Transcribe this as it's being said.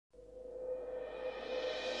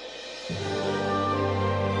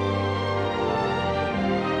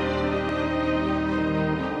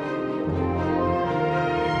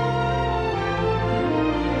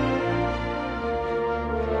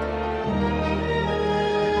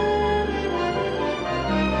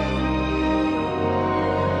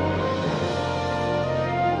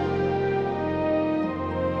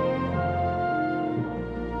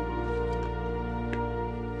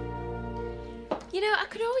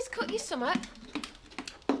could always cook you something.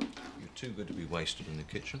 You're too good to be wasted in the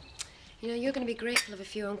kitchen. You know, you're going to be grateful of a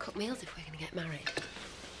few uncooked meals if we're going to get married.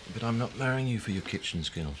 But I'm not marrying you for your kitchen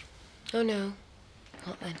skills. Oh, no.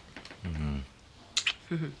 What then?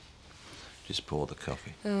 Just pour the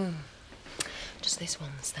coffee. Oh. Just this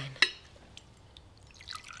once, then.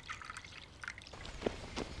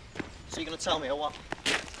 So you're going to tell me or what?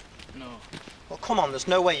 No. Well, come on, there's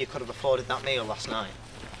no way you could have afforded that meal last night.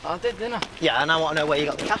 I did, didn't I? Yeah, and I want to know where you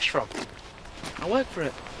got the cash from. I work for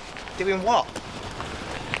it. Doing what?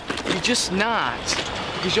 You're just nice.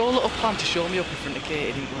 Because your little plan to show me up in front of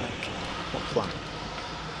Katie didn't work. What plan?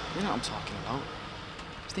 You know what I'm talking about.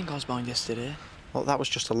 I think I was born yesterday. Well, that was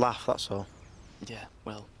just a laugh, that's all. Yeah,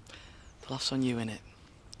 well, the laugh's on you, innit?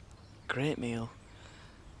 Great meal.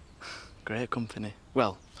 Great company.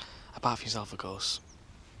 Well, apart from yourself, of course.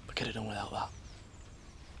 We could have done without that.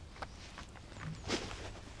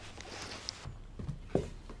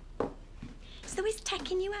 So he's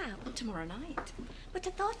taking you out? Tomorrow night. But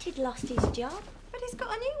I thought he'd lost his job. But he's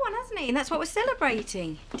got a new one, hasn't he? And that's what we're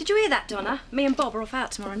celebrating. Did you hear that, Donna? Me and Bob are off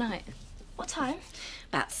out tomorrow night. What time?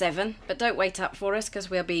 About 7. But don't wait up for us, because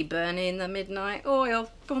we'll be burning the midnight oil.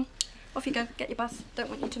 Go on, off you go. Get your bus. Don't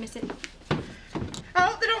want you to miss it. I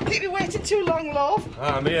hope they don't keep you waiting too long, love.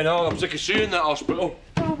 Me and all. I'm sick of seeing that hospital.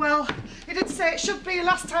 Oh, well, he did say it should be your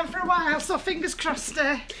last time for a while, so fingers crossed.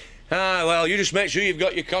 Well, you just make sure you've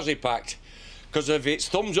got your cosy packed. Because if it's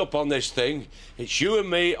thumbs up on this thing, it's you and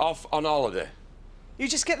me off on holiday. You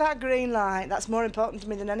just get that green light. That's more important to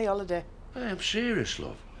me than any holiday. Hey, I'm serious,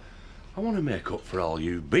 love. I want to make up for all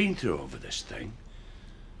you've been through over this thing.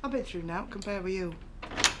 I've been through now, compare with you.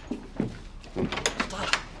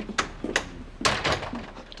 Dad.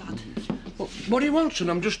 What do you want, son?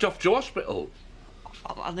 I'm just off to hospital.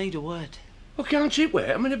 I need a word. Well, can't it wait?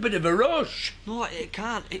 I'm in a bit of a rush. No, it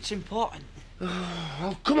can't. It's important.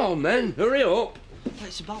 Oh, come on, then. Hurry up.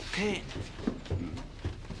 It's about Kane.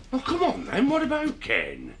 Oh, come on, then. What about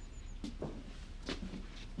Ken?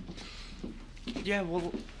 Yeah,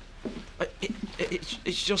 well,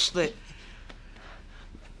 it's just that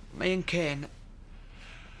me and Kane...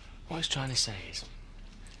 What he's trying to say is,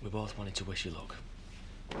 we both wanted to wish you luck.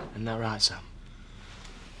 Isn't that right, Sam?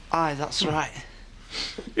 Aye, that's right.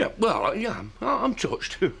 Yeah, well, yeah, I'm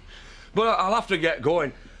touched. But I'll have to get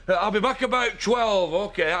going. I'll be back about 12,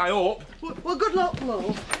 OK, I hope. Well, good luck,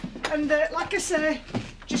 love. And like I say,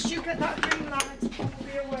 just you get that green light and we'll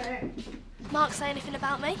be away. Mark say anything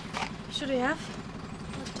about me? Should he have?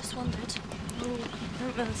 I just wondered. Oh, I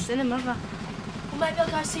haven't really seen him, have I? Well, maybe I'll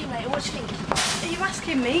go see him later. What do you think? Are you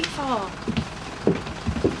asking me for?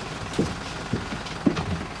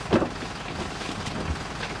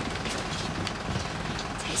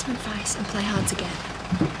 Take some advice and play hard to get.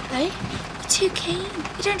 Eh? You're too keen.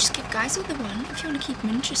 You don't just give guys what they want if you want to keep them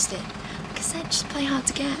interested. Like I said, just play hard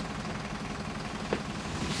to get.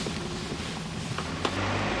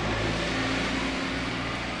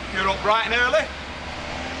 You're up bright and early?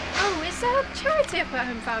 Oh, is there a charity up at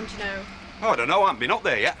Home Found, you know? Oh, I don't know. I haven't been up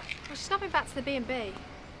there yet. Well, she's not been back to the B&B. I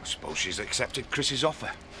suppose she's accepted Chris's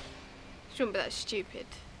offer. She wouldn't be that stupid.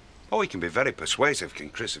 Oh, he can be very persuasive, can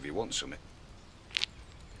Chris, if he wants something.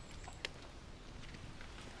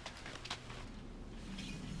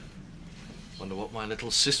 Wonder what my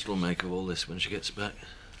little sister will make of all this when she gets back.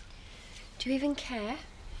 Do you even care?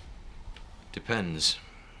 Depends.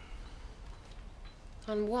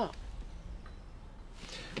 On what?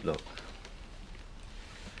 Look,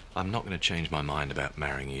 I'm not going to change my mind about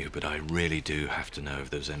marrying you, but I really do have to know if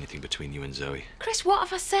there's anything between you and Zoe. Chris, what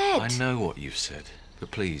have I said? I know what you've said,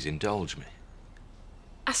 but please indulge me.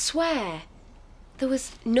 I swear, there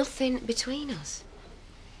was nothing between us.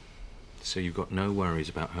 So you've got no worries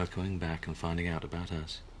about her coming back and finding out about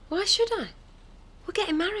us? Why should I? We're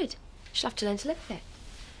getting married. She'll have to learn to live with it.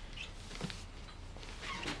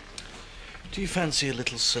 Do you fancy a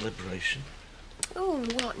little celebration? Oh,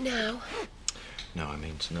 what now? No, I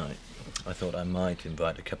mean tonight. I thought I might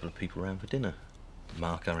invite a couple of people round for dinner.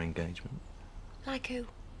 Mark our engagement. Like who?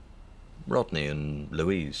 Rodney and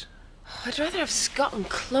Louise. Oh, I'd rather have Scott and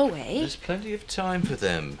Chloe. There's plenty of time for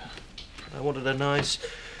them. I wanted a nice,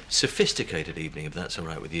 sophisticated evening, if that's all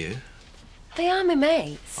right with you. They are my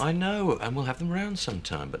mates. I know, and we'll have them round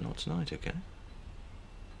sometime, but not tonight, OK?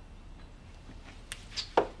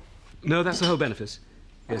 No, that's the whole benefice.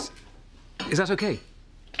 Yes. Is that OK?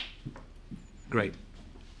 Great.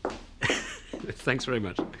 Thanks very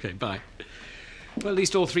much. OK, bye. Well, at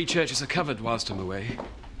least all 3 churches are covered whilst I'm away.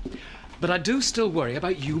 But I do still worry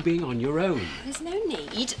about you being on your own. There's no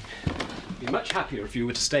need. I'd be much happier if you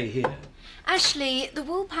were to stay here. Ashley, the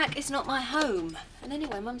Woolpack is not my home. And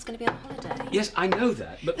anyway, Mum's going to be on holiday. Yes, I know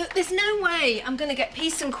that, but... Look, there's no way I'm going to get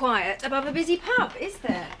peace and quiet above a busy pub, is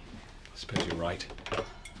there? I suppose you're right.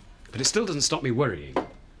 But it still doesn't stop me worrying.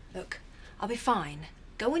 Look, I'll be fine.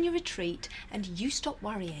 Go on your retreat and you stop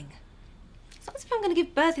worrying. It's not as if I'm going to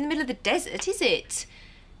give birth in the middle of the desert, is it?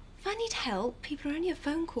 If I need help, people are only a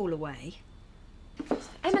phone call away.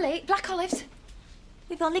 Emily, black olives.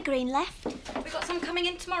 We've only green left. We've got some coming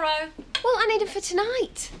in tomorrow. Well, I need them for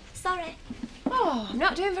tonight. Sorry. Oh, I'm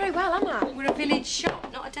not doing very well, am I? We're a village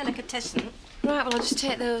shop, not a delicatessen. Right, well, I'll just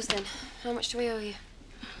take those then. How much do we owe you?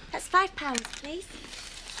 That's £5, please.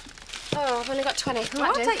 Oh, I've only got 20. Oh,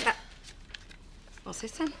 I'll take that. What's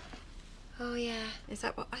this then? Oh, yeah. Is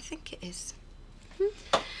that what I think it is?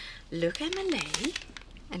 Look, Emily,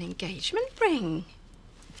 an engagement ring.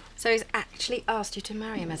 So he's actually asked you to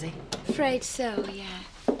marry him, has he? Afraid so, yeah.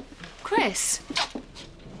 Chris?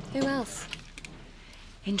 Who else?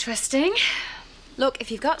 Interesting. Look,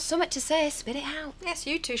 if you've got something to say, spit it out. Yes,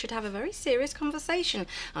 you two should have a very serious conversation.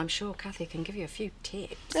 I'm sure Kathy can give you a few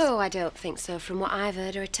tips. Oh, I don't think so. From what I've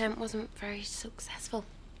heard, her attempt wasn't very successful.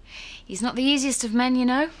 He's not the easiest of men, you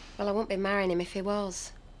know. Well, I wouldn't be marrying him if he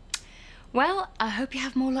was. Well, I hope you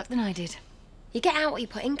have more luck than I did. You get out what you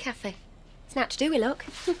put in, Kathy. It's not to do with luck.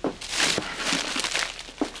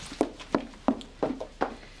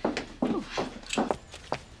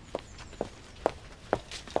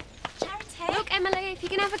 Charity? Look, Emily, if you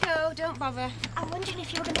can have a go, don't bother. I'm wondering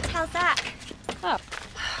if you're going to tell Zach. Oh.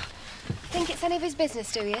 Think it's any of his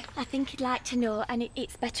business, do you? I think he'd like to know, and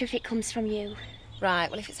it's better if it comes from you.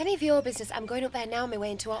 Right, well, if it's any of your business, I'm going up there now on my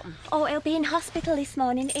way into Otten. Oh, he'll be in hospital this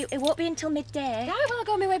morning. It won't be until midday. Right, well, I'll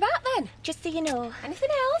go on my way back then. Just so you know. Anything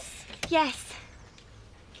else? Yes.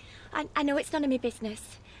 I know it's none of my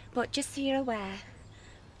business, but just so you're aware,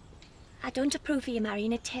 I don't approve of you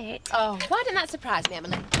marrying a Tate. Oh, why didn't that surprise me,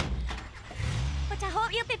 Emily? But I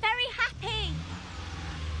hope you'll be very happy.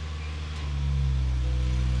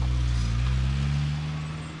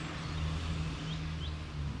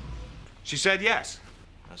 She said yes.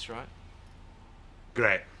 That's right.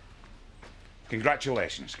 Great.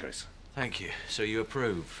 Congratulations, Chris. Thank you. So you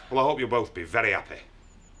approve? Well, I hope you'll both be very happy.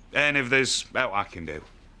 And if there's out I can do.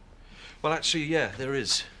 Well, actually, yeah, there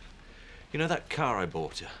is. You know that car I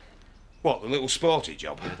bought her? What, the little sporty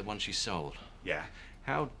job? Yeah, the one she sold. Yeah.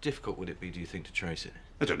 How difficult would it be, do you think, to trace it?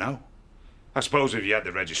 I don't know. I suppose if you had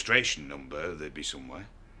the registration number, they'd be somewhere.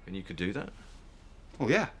 And you could do that? Well,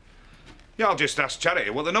 yeah. Yeah, I'll just ask Charity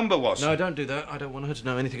what the number was. No, don't do that. I don't want her to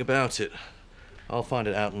know anything about it. I'll find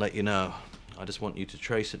it out and let you know. I just want you to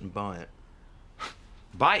trace it and buy it.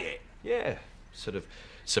 Buy it? Yeah. Sort of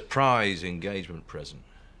surprise engagement present.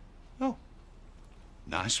 Oh.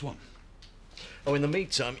 Nice one. Oh, in the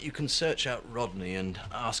meantime, you can search out Rodney and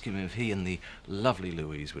ask him if he and the lovely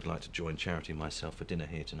Louise would like to join Charity and myself for dinner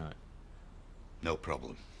here tonight. No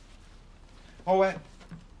problem. Oh,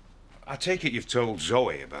 I take it you've told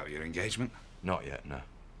Zoe about your engagement? Not yet, no.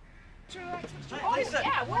 Oh,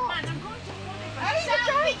 yeah, well, man, I'm going to...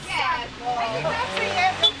 Hey, be careful. Are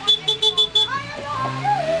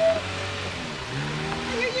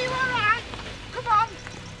you all right? Come on.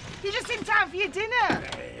 You're just in time for your dinner.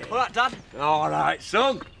 All right, Dad. All right,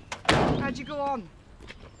 son. How'd you go on?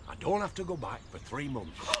 I don't have to go back for 3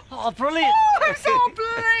 months. Oh, brilliant. Oh, I'm so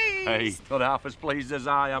pleased. Hey, not half as pleased as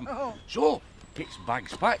I am. Oh. So, it's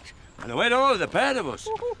bags packed, and away to the pair of us.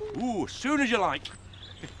 Ooh, as soon as you like.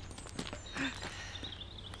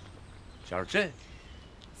 Charity?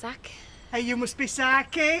 Zach? Hey, you must be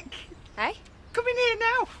psychic. Hey? Come in here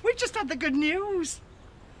now. We've just had the good news.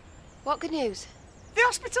 What good news? The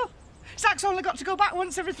hospital. Zach's only got to go back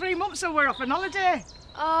once every 3 months, so we're off on holiday.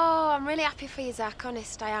 Oh, I'm really happy for you, Zach.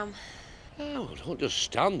 Honest, I am. Oh, don't just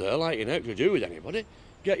stand there like you know what to do with anybody.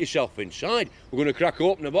 Get yourself inside. We're going to crack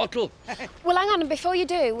open a bottle. Well, hang on, and before you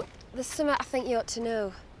do, there's something I think you ought to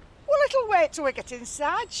know. Well, it'll wait till we get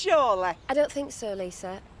inside, surely. I don't think so,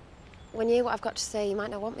 Lisa. When you hear what I've got to say, you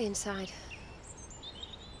might not want me inside.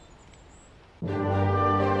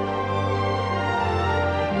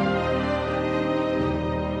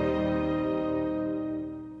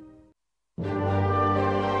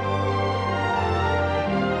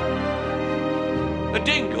 A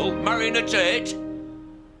dingle marrying a Tate?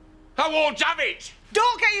 I won't have it!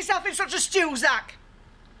 Don't get yourself in such a stew, Zach.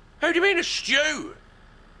 How do you mean a stew?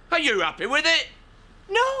 Are you happy with it?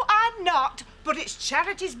 No, I'm not. But it's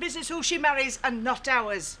Charity's business who she marries and not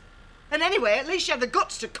ours. And anyway, at least you have the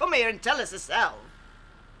guts to come here and tell us herself.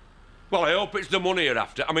 Well, I hope it's the money you're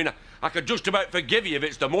after. I mean, I could just about forgive you if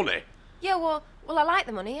it's the money. Yeah, well, I like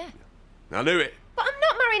the money, yeah. I knew it. But I'm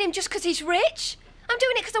not marrying him just because he's rich. I'm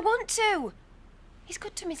doing it because I want to. He's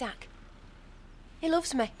good to me, Zach. He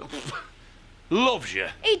loves me. Loves you?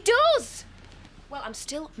 He does! Well, I'm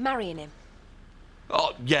still marrying him.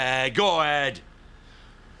 Oh, yeah, go ahead.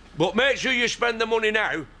 But make sure you spend the money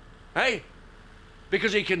now, eh?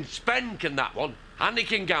 Because he can spend, can that one, and he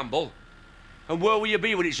can gamble. And where will you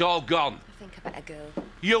be when it's all gone? I think I better go.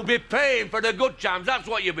 You'll be paying for the good times, that's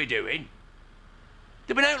what you'll be doing.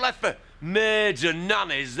 They've been out left for maids and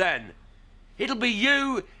nannies then. It'll be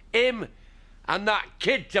you, him, and that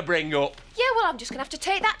kid to bring up. Yeah, well, I'm just going to have to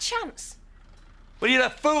take that chance. Well, you're a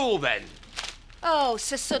fool then. Oh,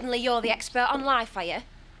 so suddenly you're the expert on life, are you?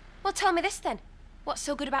 Well, tell me this then. What's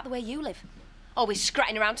so good about the way you live? Always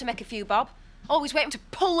scratting around to make a few bob. Always waiting to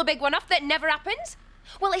pull the big one off that never happens.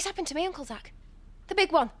 Well, it's happened to me, Uncle Zach. The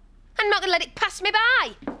big one. I'm not going to let it pass me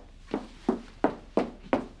by.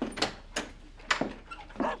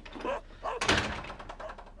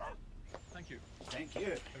 Thank you. Thank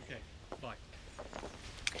you. Okay, bye.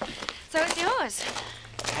 So it's yours.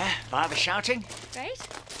 Yeah, rather shouting. Great.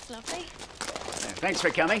 It's lovely. Thanks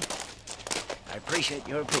for coming. I appreciate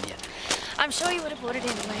your opinion. I'm sure you would have bought it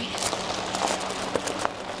anyway.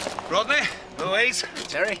 Rodney, Louise.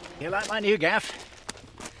 Terry, you like my new gaff?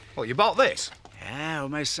 Well, you bought this? Yeah,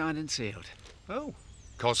 almost signed and sealed. Oh.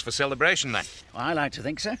 Cause for celebration, then? Well, I like to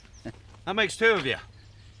think so. That makes two of you.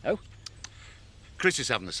 Oh? Chris is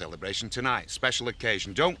having a celebration tonight. Special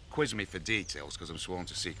occasion. Don't quiz me for details, because I'm sworn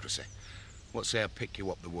to secrecy. Let's say I pick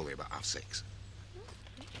you up the woolly about 6:30.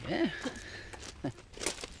 Yeah.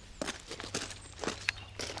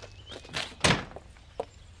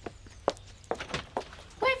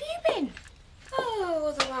 Where have you been?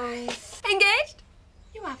 Oh, otherwise. Engaged?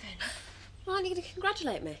 You haven't. Well, aren't you going to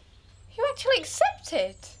congratulate me? You actually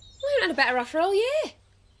accepted? Well, I haven't had a better offer all year.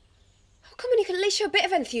 How come when you can at least show a bit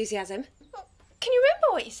of enthusiasm? Well, can you remember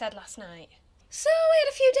what you said last night? So, I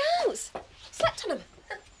had a few doubts. Slept on them.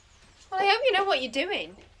 Well, I hope you know what you're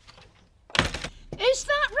doing. Is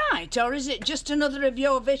that right, or is it just another of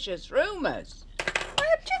your vicious rumours? I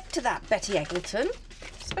object to that, Betty Eggleton.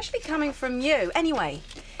 Especially coming from you. Anyway,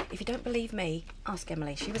 if you don't believe me, ask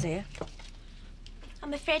Emily. She was here.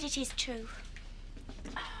 I'm afraid it is true.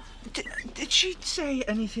 Did she say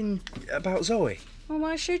anything about Zoe? Well,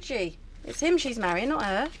 why should she? It's him she's marrying, not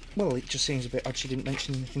her. Well, it just seems a bit odd she didn't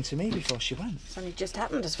mention anything to me before she went. It's only just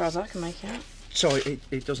happened as far as I can make out. So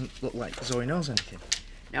it doesn't look like Zoe knows anything?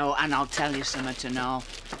 No, and I'll tell you something to know.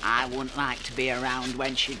 I wouldn't like to be around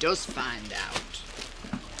when she does find out.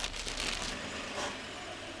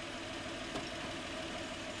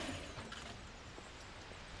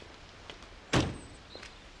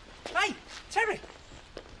 Hey, Terry!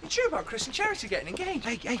 It's true about Chris and Charity getting engaged.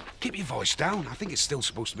 Hey, keep your voice down. I think it's still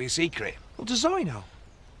supposed to be a secret. Well, does Zoe know?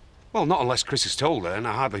 Well, not unless Chris has told her, and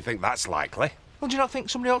I hardly think that's likely. Well, do you not think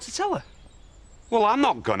somebody ought to tell her? Well, I'm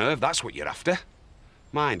not gonna, if that's what you're after.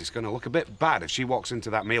 Mind, it's gonna look a bit bad if she walks into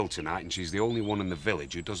that meal tonight and she's the only one in the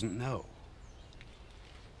village who doesn't know.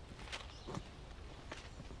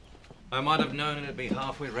 I might have known it'd be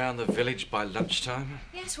halfway round the village by lunchtime.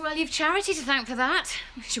 Yes, well, you've Charity to thank for that.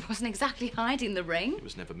 She wasn't exactly hiding the ring. It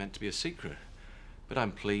was never meant to be a secret. But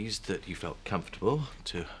I'm pleased that you felt comfortable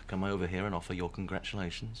to come over here and offer your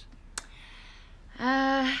congratulations.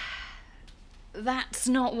 That's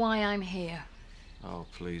not why I'm here. Oh,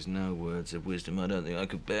 please, no words of wisdom. I don't think I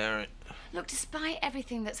could bear it. Look, despite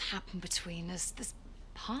everything that's happened between us, there's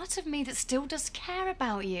part of me that still does care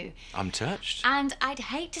about you. I'm touched. And I'd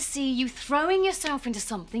hate to see you throwing yourself into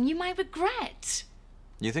something you might regret.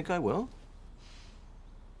 You think I will?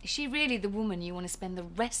 Is she really the woman you want to spend the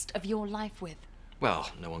rest of your life with?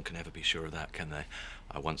 Well, no one can ever be sure of that, can they?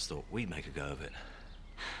 I once thought we'd make a go of it.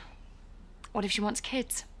 What if she wants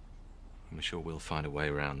kids? I'm sure we'll find a way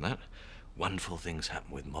around that. Wonderful things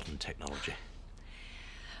happen with modern technology.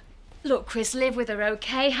 Look, Chris, live with her,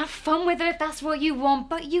 okay? Have fun with her if that's what you want,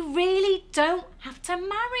 but you really don't have to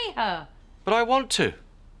marry her. But I want to.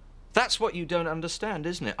 That's what you don't understand,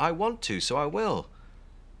 isn't it? I want to, so I will.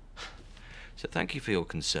 So thank you for your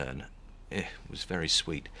concern. It was very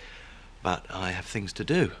sweet. But I have things to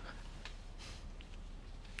do.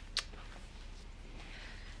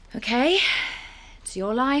 Okay, it's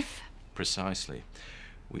your life. Precisely.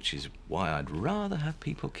 Which is why I'd rather have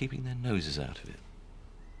people keeping their noses out of it.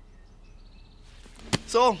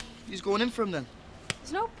 So, he's going in for him then?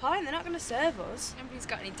 There's no point, they're not going to serve us. Nobody's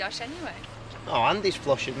got any dash anyway. Oh, Andy's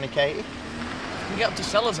flush with me, Katie. If we get up to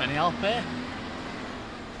sellers any, I'll pay.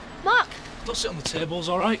 Mark! Don't sit on the tables,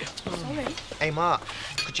 all right? Sorry. Hey, Mark,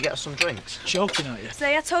 could you get us some drinks? Joking, aren't you?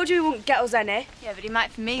 Say, I told you he wouldn't get us any. Yeah, but he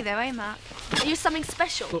might for me though, eh, Mark? Are you something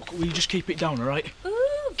special? Look, will you just keep it down, all right?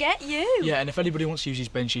 Ooh, get you. Yeah, and if anybody wants to use his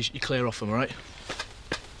benches, you clear off them, all right?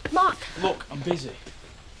 Mark. Look, I'm busy.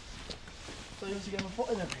 Who's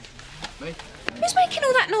making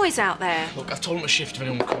all that noise out there? Look, I've told them to shift if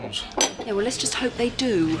anyone comes. Yeah, well, let's just hope they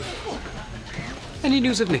do. Any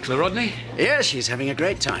news of Nicola, Rodney? Yeah, she's having a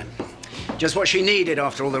great time. Just what she needed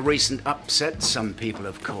after all the recent upsets some people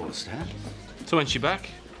have caused, huh? So when's she back?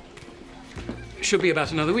 Should be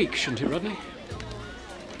about another week, shouldn't it, Rodney?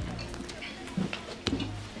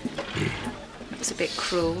 It was a bit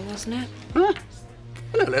cruel, wasn't it? Huh?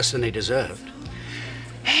 No less than he deserved.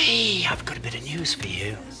 Hey, I've got a bit of news for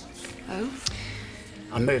you. Oh?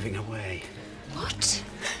 I'm moving away. What?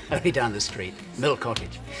 Only down the street, Mill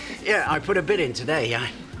Cottage. Yeah, I put a bid in today. I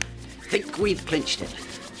think we've clinched it.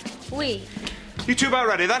 We? You two about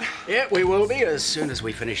ready then? Yeah, we will be as soon as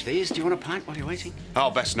we finish these. Do you want a pint while you're waiting? Oh,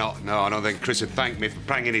 best not. No, I don't think Chris would thank me for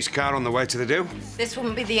pranging his car on the way to the do. This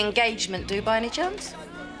wouldn't be the engagement do by any chance?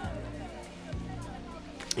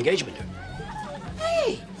 Engagement do?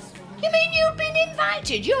 Hey, you mean you've been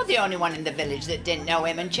invited? You're the only one in the village that didn't know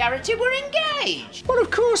him and Charity were engaged. Well,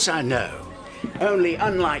 of course I know. Only,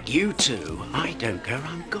 unlike you two, I don't go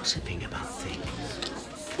around gossiping about things.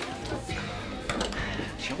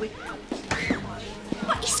 Shall we?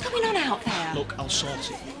 What is going on out there? Look, I'll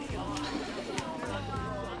sort it.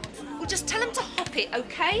 Well, just tell him to hop it,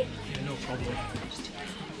 OK? Yeah, no problem.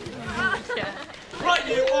 Right,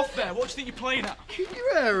 you, off there. What do you think you're playing at? Keep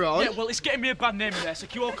your hair on. Yeah, well, it's getting me a bad name in there, so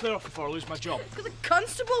can you all clear off before I lose my job? Got the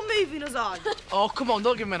constable moving us on. Oh, come on,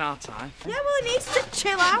 don't give him an hard time. Yeah, well, he needs to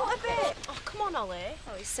chill out a bit. Oh, come on, Ollie.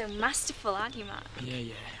 Oh, he's so masterful, aren't you, Matt? Yeah,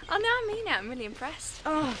 yeah. Oh, no, I mean it. I'm really impressed.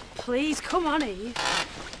 Oh, please, come on, Eve.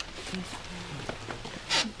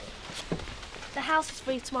 The house is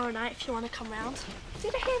free tomorrow night if you want to come round.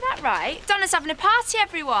 Did I hear that right? Donna's having a party,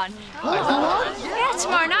 everyone. Oh. Yeah,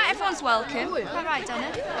 tomorrow night everyone's welcome. All right,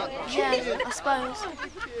 Donna? Yeah, I suppose.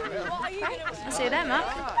 Right. I'll see you then, Matt.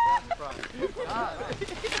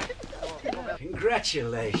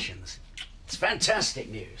 Congratulations. It's fantastic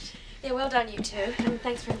news. Yeah, well done, you two, and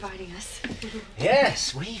thanks for inviting us.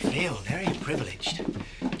 Yes, we feel very privileged.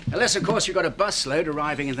 Unless, of course, you've got a busload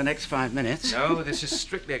arriving in the next 5 minutes. No, this is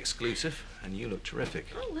strictly exclusive, and you look terrific.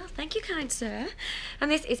 Oh, well, thank you, kind sir.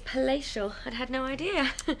 And this is palatial. I'd had no idea.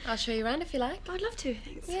 I'll show you around if you like. I'd love to,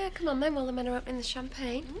 thanks. Yeah, come on then, while the men are opening the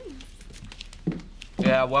champagne.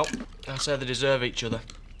 Yeah, well, I say they deserve each other.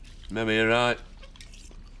 Maybe you're right.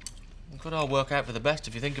 It could all work out for the best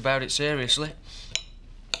if you think about it seriously.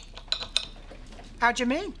 How do you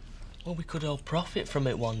mean? Well, we could all profit from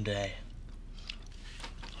it one day.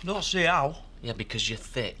 I don't see how. Yeah, because you're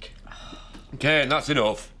thick. Okay, that's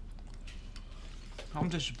enough. I'm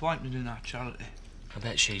disappointed in our Charity. I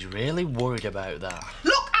bet she's really worried about that.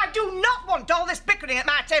 Look, I do not want all this bickering at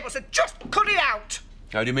my table, so just cut it out.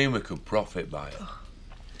 How do you mean we could profit by it?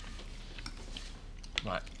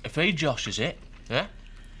 Right, if he joshes it, yeah,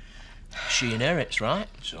 she inherits, right?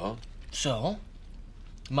 So,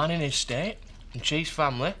 man in his state, and she's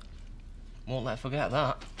family. Won't let her forget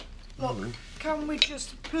that. Look, can we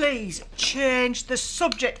just please change the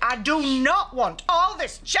subject? I do not want all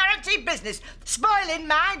this charity business spoiling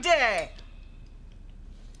my day.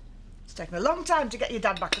 It's taken a long time to get your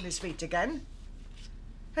dad back on his feet again.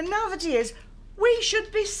 And now that he is, we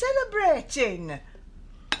should be celebrating.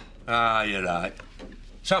 Ah, you're right.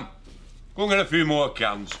 Sam, go and get a few more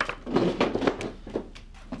cans.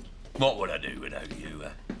 What would I do without you, eh?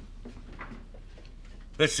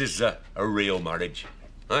 This is a real marriage,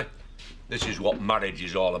 eh? This is what marriage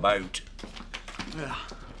is all about.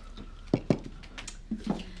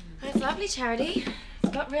 It's lovely, Charity.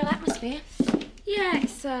 It's got real atmosphere. Yeah,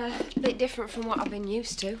 it's a bit different from what I've been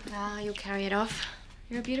used to. Ah, you'll carry it off.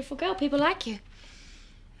 You're a beautiful girl. People like you.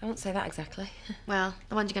 I won't say that exactly. Well,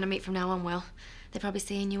 the ones you're going to meet from now on will. They're probably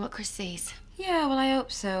seeing you what Chris sees. Yeah, well, I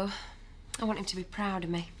hope so. I want him to be proud of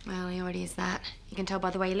me. Well, he already is that. You can tell by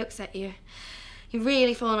the way he looks at you. You've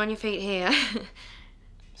really fallen on your feet here.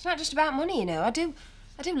 It's not just about money, you know. I do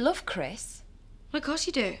love Chris. Well, of course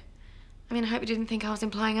you do. I mean, I hope you didn't think I was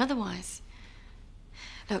implying otherwise.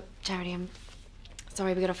 Look, Charity, I'm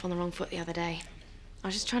sorry we got off on the wrong foot the other day. I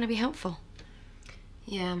was just trying to be helpful.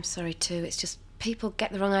 Yeah, I'm sorry too. It's just people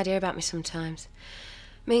get the wrong idea about me sometimes.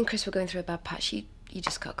 Me and Chris were going through a bad patch. You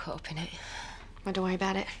just got caught up in it. Well, don't worry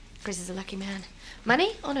about it. Chris is a lucky man.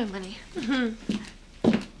 Money or no money?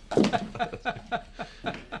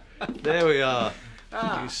 There we are.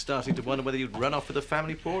 You starting to wonder whether you'd run off with a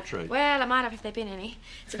family portrait? Well, I might have if there'd been any.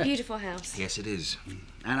 It's a beautiful house. Yes, it is.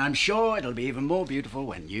 And I'm sure it'll be even more beautiful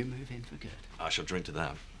when you move in for good. I shall drink to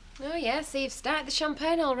that. Oh, yeah, so you've started the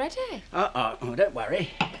champagne already. Oh, don't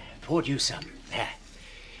worry. Poured you some. There.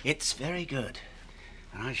 It's very good.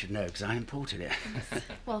 And I should know because I imported it.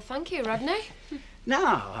 Well, thank you, Rodney.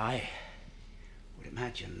 Now, I would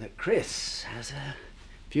imagine that Chris has a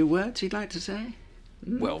few words he'd like to say.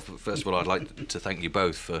 Well, first of all, I'd like to thank you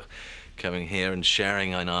both for coming here and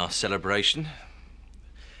sharing in our celebration.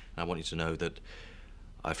 I want you to know that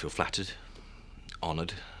I feel flattered,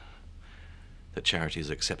 honoured, that Charity has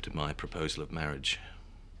accepted my proposal of marriage.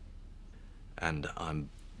 And I'm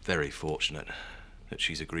very fortunate that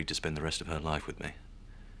she's agreed to spend the rest of her life with me.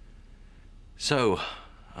 So,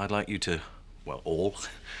 I'd like you to, well, all,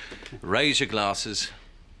 raise your glasses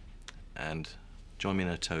and join me in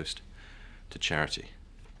a toast to Charity.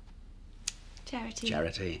 Charity.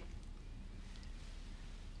 Charity.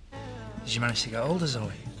 Did you manage to get hold of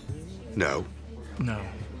Zoe? No.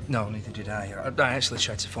 No, neither did I. I actually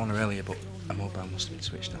tried to phone her earlier, but her mobile must have been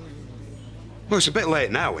switched off. Well, it's a bit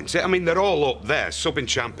late now, isn't it? I mean, they're all up there, subbing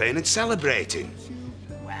champagne and celebrating.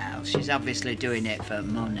 Well, she's obviously doing it for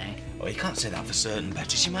money. Oh, you can't say that for certain,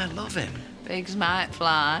 Betty. She might love him. Pigs might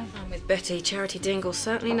fly. And with Betty, Charity Dingle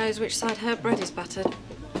certainly knows which side her bread is buttered.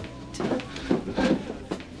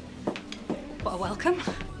 What a welcome.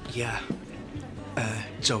 Yeah.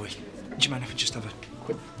 Zoe, do you mind if I just have a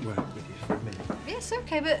quick word with you for a minute? Yes,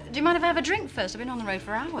 okay, but do you mind if I have a drink first? I've been on the road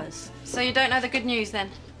for hours. So you don't know the good news then?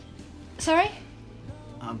 Sorry?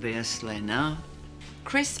 Obviously not.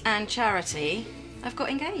 Chris and Charity have got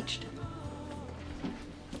engaged.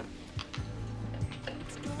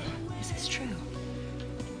 Is this true?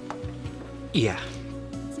 Yeah.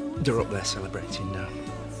 They're up there celebrating now.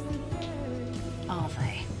 Are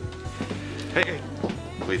they? Hey,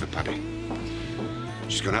 leave it, Paddy.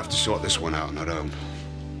 She's going to have to sort this one out on her own.